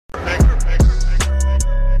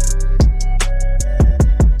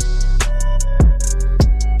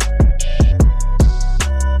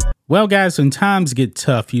Well, guys, when times get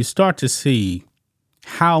tough, you start to see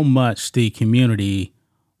how much the community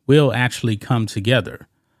will actually come together.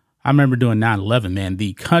 I remember doing 9/11, man,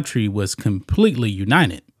 the country was completely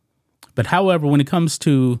united. But however, when it comes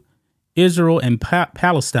to Israel and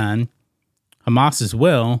Palestine, Hamas as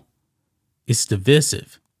well, it's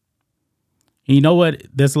divisive. And you know what?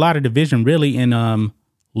 There's a lot of division really in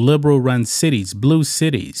liberal run cities, blue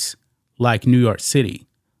cities like New York City,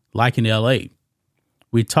 like in LA.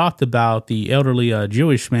 We talked about the elderly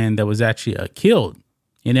Jewish man that was actually killed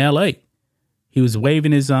in LA. He was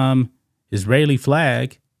waving his Israeli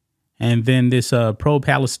flag, and then this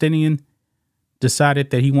pro-Palestinian decided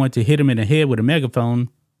that he wanted to hit him in the head with a megaphone,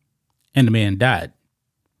 and the man died.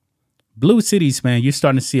 Blue cities, man, you're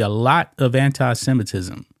starting to see a lot of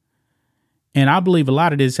anti-Semitism. And I believe a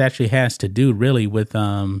lot of this actually has to do really with,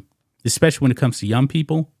 especially when it comes to young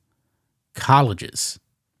people, colleges.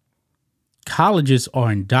 Colleges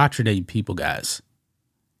are indoctrinating people, guys.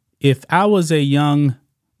 If I was a young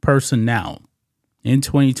person now in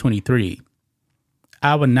 2023,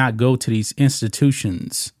 I would not go to these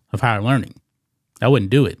institutions of higher learning. I wouldn't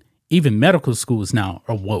do it. Even medical schools now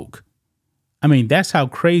are woke. I mean, that's how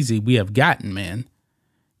crazy we have gotten, man.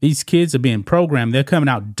 These kids are being programmed. They're coming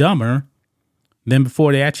out dumber than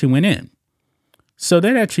before they actually went in. So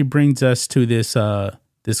that actually brings us to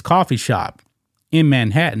this coffee shop in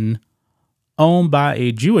Manhattan owned by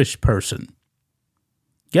a Jewish person.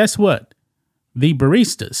 Guess what? The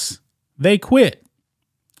baristas, they quit.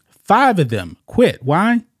 5 of them quit.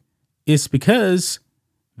 Why? It's because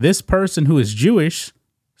this person who is Jewish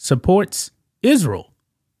supports Israel.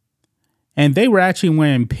 And they were actually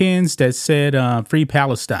wearing pins that said Free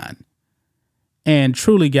Palestine. And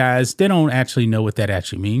truly, guys, they don't actually know what that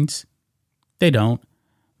actually means. They don't.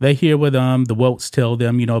 They hear what the wokes tell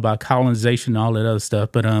them, about colonization and all that other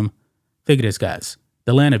stuff. But think of this, guys.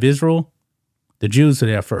 The land of Israel, the Jews are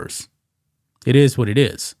there first. It is what it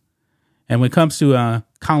is. And when it comes to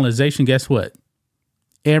colonization, guess what?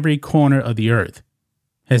 Every corner of the earth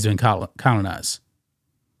has been colonized.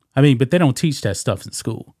 I mean, but they don't teach that stuff in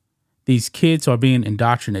school. These kids are being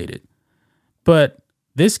indoctrinated. But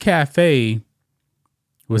this cafe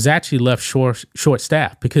was actually left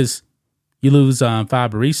short-staffed because you lose 5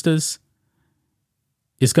 baristas.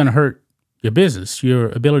 It's going to hurt your business, your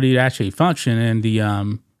ability to actually function. And the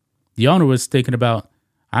owner was thinking about,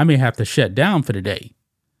 I may have to shut down for the day.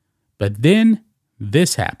 But then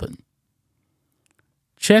this happened.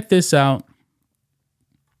 Check this out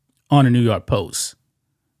on the New York Post.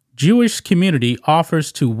 Jewish community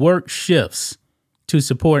offers to work shifts to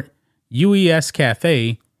support UES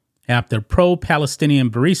Cafe after pro-Palestinian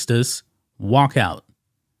baristas walk out.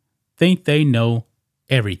 Think they know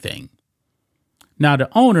everything. Now, the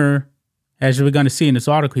owner, as we're going to see in this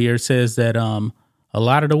article here, says that a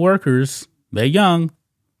lot of the workers, they're young.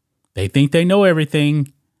 They think they know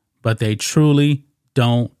everything, but they truly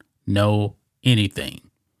don't know anything.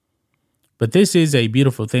 But this is a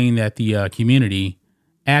beautiful thing that the community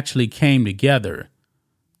actually came together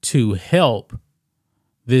to help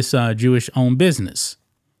this Jewish-owned business.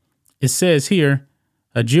 It says here,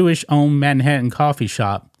 a Jewish-owned Manhattan coffee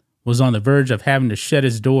shop was on the verge of having to shut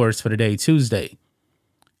its doors for the day Tuesday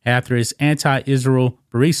after its anti-Israel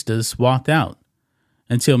baristas walked out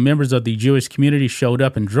until members of the Jewish community showed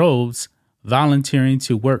up in droves, volunteering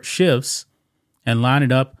to work shifts and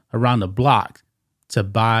lining up around the block to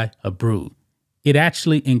buy a brew. It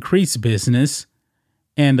actually increased business,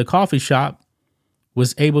 and the coffee shop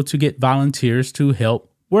was able to get volunteers to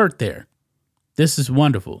help work there. This is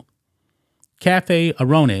wonderful. Cafe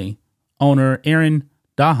Arone owner Aaron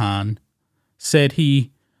Dahan said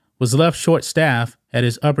he was left short-staffed at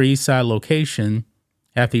his Upper East Side location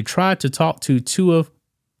after he tried to talk to two of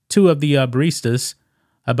the baristas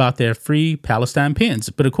about their Free Palestine pins.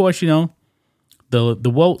 But of course, the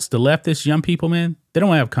wokes, the leftist young people, man, they don't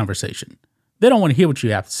want to have a conversation. They don't want to hear what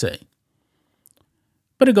you have to say.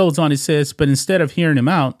 But it goes on, it says, but instead of hearing him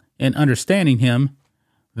out and understanding him,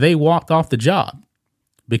 they walked off the job,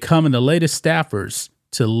 becoming the latest staffers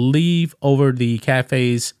to leave over the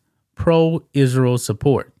cafe's pro-Israel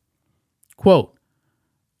support. Quote,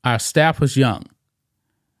 our staff was young.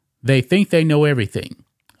 They think they know everything.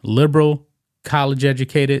 Liberal,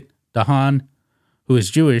 college-educated Dahan, who is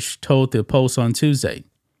Jewish, told the Post on Tuesday.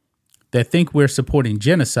 They think we're supporting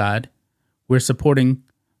genocide. We're supporting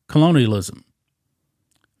colonialism.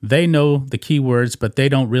 They know the key words, but they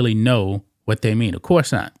don't really know what they mean. Of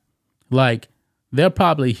course not. Like, they'll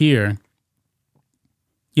probably hear,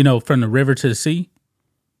 from the river to the sea,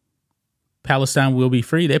 Palestine will be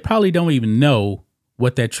free. They probably don't even know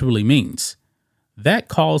what that truly means. That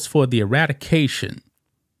calls for the eradication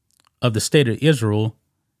of the state of Israel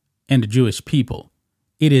and the Jewish people.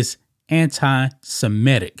 It is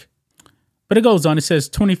anti-Semitic. But it goes on. It says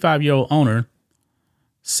 25-year-old owner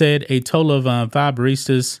said a total of 5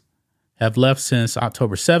 baristas have left since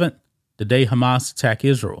October 7th, the day Hamas attacked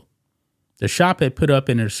Israel. The shop had put up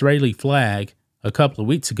an Israeli flag a couple of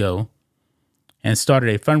weeks ago and started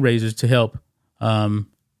a fundraiser to help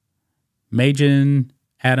Magen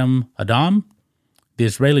Adam, the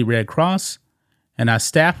Israeli Red Cross, and our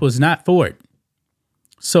staff was not for it.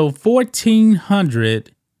 So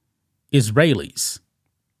 1,400 Israelis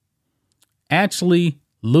actually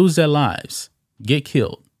lose their lives, get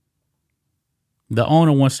killed. The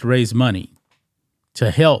owner wants to raise money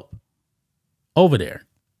to help over there.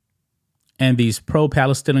 And these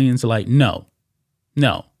pro-Palestinians are like, no,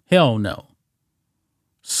 hell no.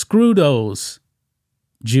 Screw those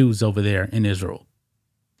Jews over there in Israel.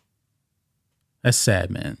 That's sad,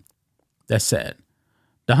 man. That's sad.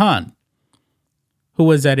 Dahan, who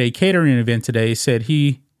was at a catering event today, said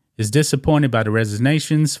he is disappointed by the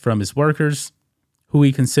resignations from his workers, who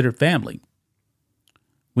he considered family.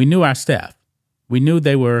 We knew our staff. We knew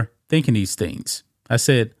they were thinking these things. I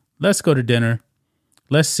said, let's go to dinner.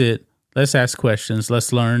 Let's sit. Let's ask questions.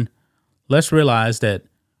 Let's learn. Let's realize that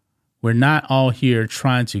we're not all here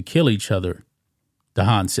trying to kill each other,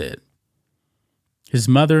 Dahan said. His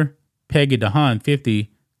mother, Peggy Dahan,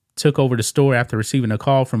 50, took over the store after receiving a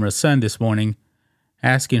call from her son this morning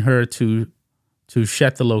asking her to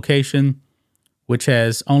shut the location, which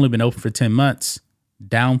has only been open for 10 months,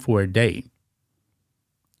 down for a day.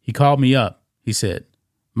 He called me up. He said,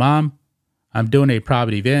 Mom, I'm doing a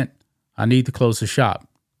private event. I need to close the shop.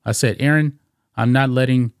 I said, Aaron, I'm not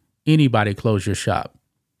letting anybody close your shop,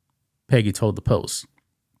 Peggy told the Post.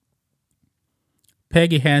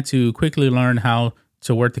 Peggy had to quickly learn how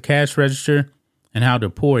to work the cash register and how to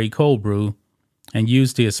pour a cold brew and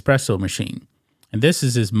use the espresso machine. And this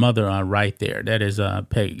is his mother right there. That is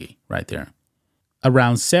Peggy right there.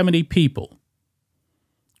 Around 70 people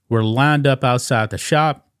were lined up outside the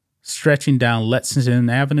shop, stretching down Lexington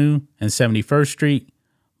Avenue and 71st Street,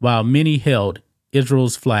 while many held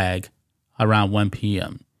Israel's flag around 1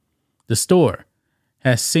 p.m. The store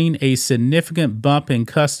has seen a significant bump in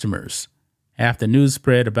customers after news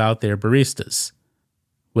spread about their baristas,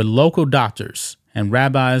 with local doctors and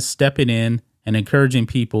rabbis stepping in and encouraging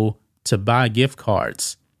people to buy gift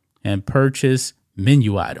cards and purchase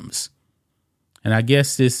menu items. And I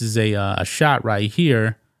guess this is a shot right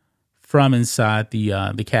here from inside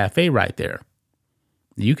the cafe right there.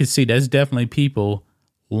 You can see there's definitely people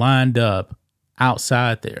lined up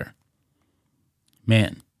outside there.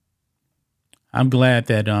 Man, I'm glad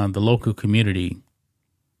that the local community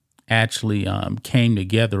actually came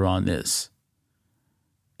together on this.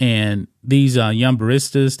 And these young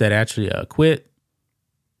baristas that actually quit,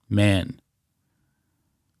 man,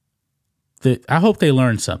 I hope they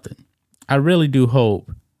learned something. I really do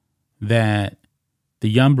hope that the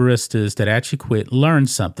young baristas that actually quit learn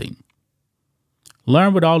something.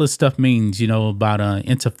 Learn what all this stuff means, about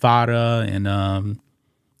intifada and,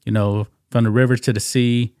 from the rivers to the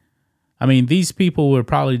sea. I mean, these people were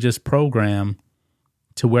probably just programmed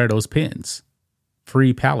to wear those pins.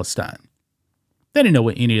 Free Palestine. They didn't know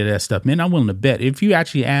what any of that stuff meant. I'm willing to bet if you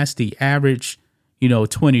actually ask the average,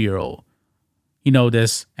 20-year-old,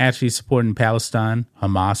 that's actually supporting Palestine,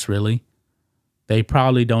 Hamas, really, they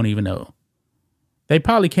probably don't even know. They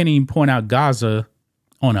probably can't even point out Gaza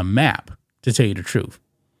on a map, to tell you the truth.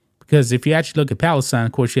 Because if you actually look at Palestine,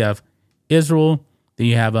 of course, you have Israel, then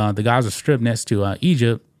you have the Gaza Strip next to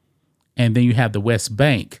Egypt, and then you have the West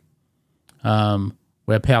Bank,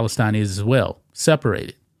 where Palestine is as well,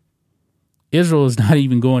 separated. Israel is not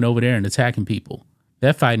even going over there and attacking people.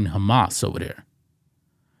 They're fighting Hamas over there.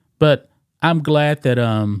 But I'm glad that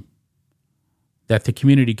that the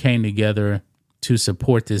community came together to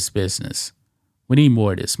support this business. We need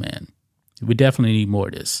more of this, man. We definitely need more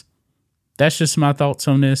of this. That's just my thoughts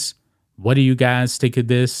on this. What do you guys think of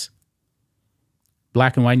this?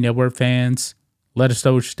 Black and White Network fans, let us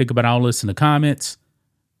know what you think about all this in the comments.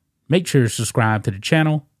 Make sure to subscribe to the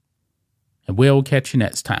channel, and we'll catch you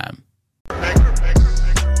next time.